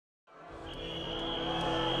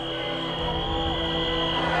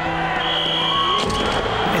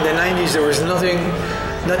90s, there was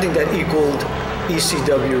nothing that equaled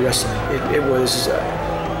ECW wrestling. It was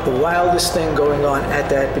the wildest thing going on at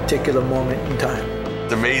that particular moment in time.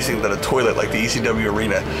 It's amazing that a toilet like the ECW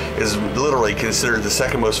Arena is literally considered the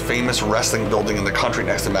second most famous wrestling building in the country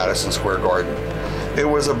next to Madison Square Garden. It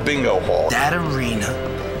was a bingo hall. That arena,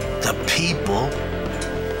 the people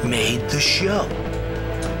made the show.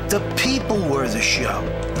 The people were the show,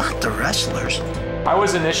 not the wrestlers. I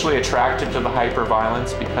was initially attracted to the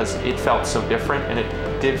hyper-violence because it felt so different, and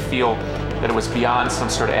it did feel that it was beyond some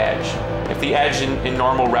sort of edge. If the edge in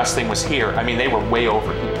normal wrestling was here, I mean, they were way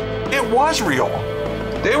over here. It was real.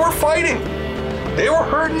 They were fighting. They were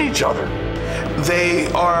hurting each other. They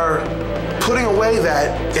are putting away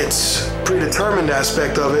that it's predetermined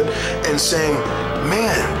aspect of it and saying,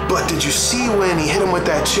 man, but did you see when he hit him with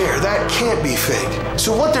that chair? That can't be fake.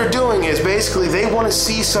 So what they're doing is basically they want to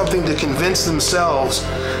see something to convince themselves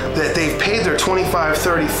that they've paid their 25,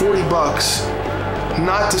 30, 40 bucks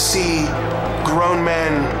not to see grown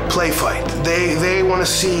men play fight. They want to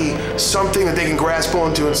see something that they can grasp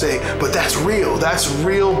onto and say, but that's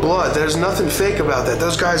real blood. There's nothing fake about that.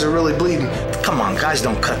 Those guys are really bleeding. Come on, guys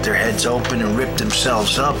don't cut their heads open and rip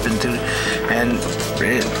themselves up and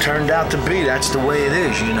it turned out to be, that's the way it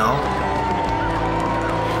is, you know?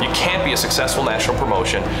 You can't be a successful national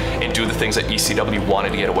promotion and do the things that ECW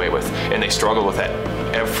wanted to get away with, and they struggled with that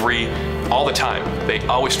all the time. They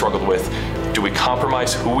always struggled with, do we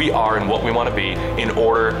compromise who we are and what we want to be in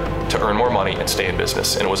order to earn more money and stay in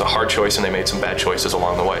business? And it was a hard choice, and they made some bad choices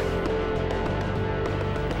along the way.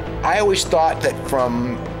 I always thought that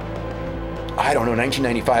from, I don't know,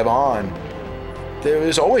 1995 on, there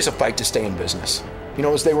was always a fight to stay in business. You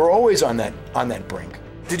know, they were always on that brink.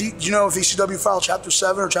 Do you know if ECW filed Chapter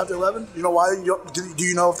 7 or Chapter 11? You know why? Do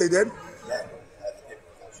you know if they did? Yeah, I have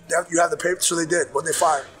the paper. You have the paper, so they did. What did they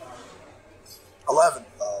file? 11.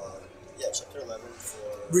 Yeah, Chapter 11 for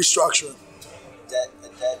restructuring. The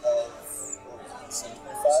debt of what was it,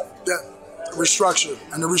 7.5? Yeah, restructure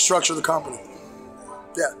and to restructure the company.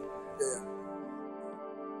 Yeah.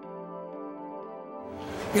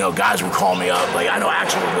 You know, guys would call me up, like, I know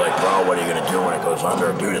Action would be like, bro, what are you gonna do when it goes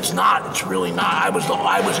under? Dude, it's really not. I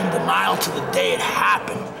was in denial to the day it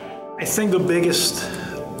happened. I think the biggest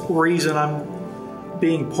reason I'm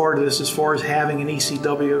being part of this, as far as having an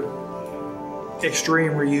ECW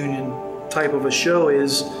Extreme Reunion type of a show,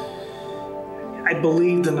 is I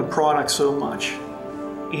believed in the product so much.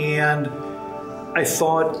 And I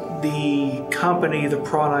thought the company, the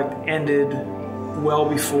product, ended well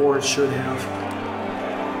before it should have.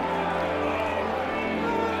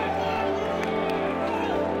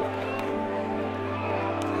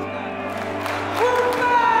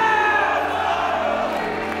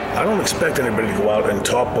 I don't expect anybody to go out and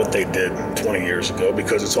top what they did 20 years ago,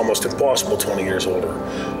 because it's almost impossible 20 years older.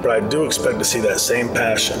 But I do expect to see that same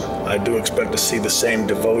passion. I do expect to see the same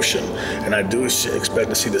devotion. And I do expect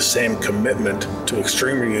to see the same commitment to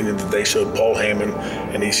Extreme Reunion that they showed Paul Heyman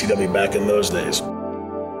and ECW back in those days.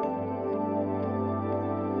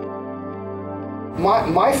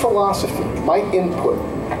 My philosophy, my input,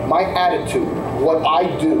 my attitude, what I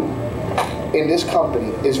do in this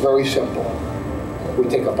company is very simple. We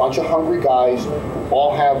take a bunch of hungry guys who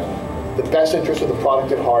all have the best interest of the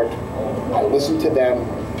product at heart. I listen to them,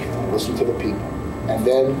 listen to the people. And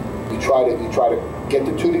then you try to get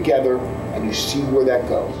the two together and you see where that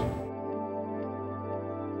goes.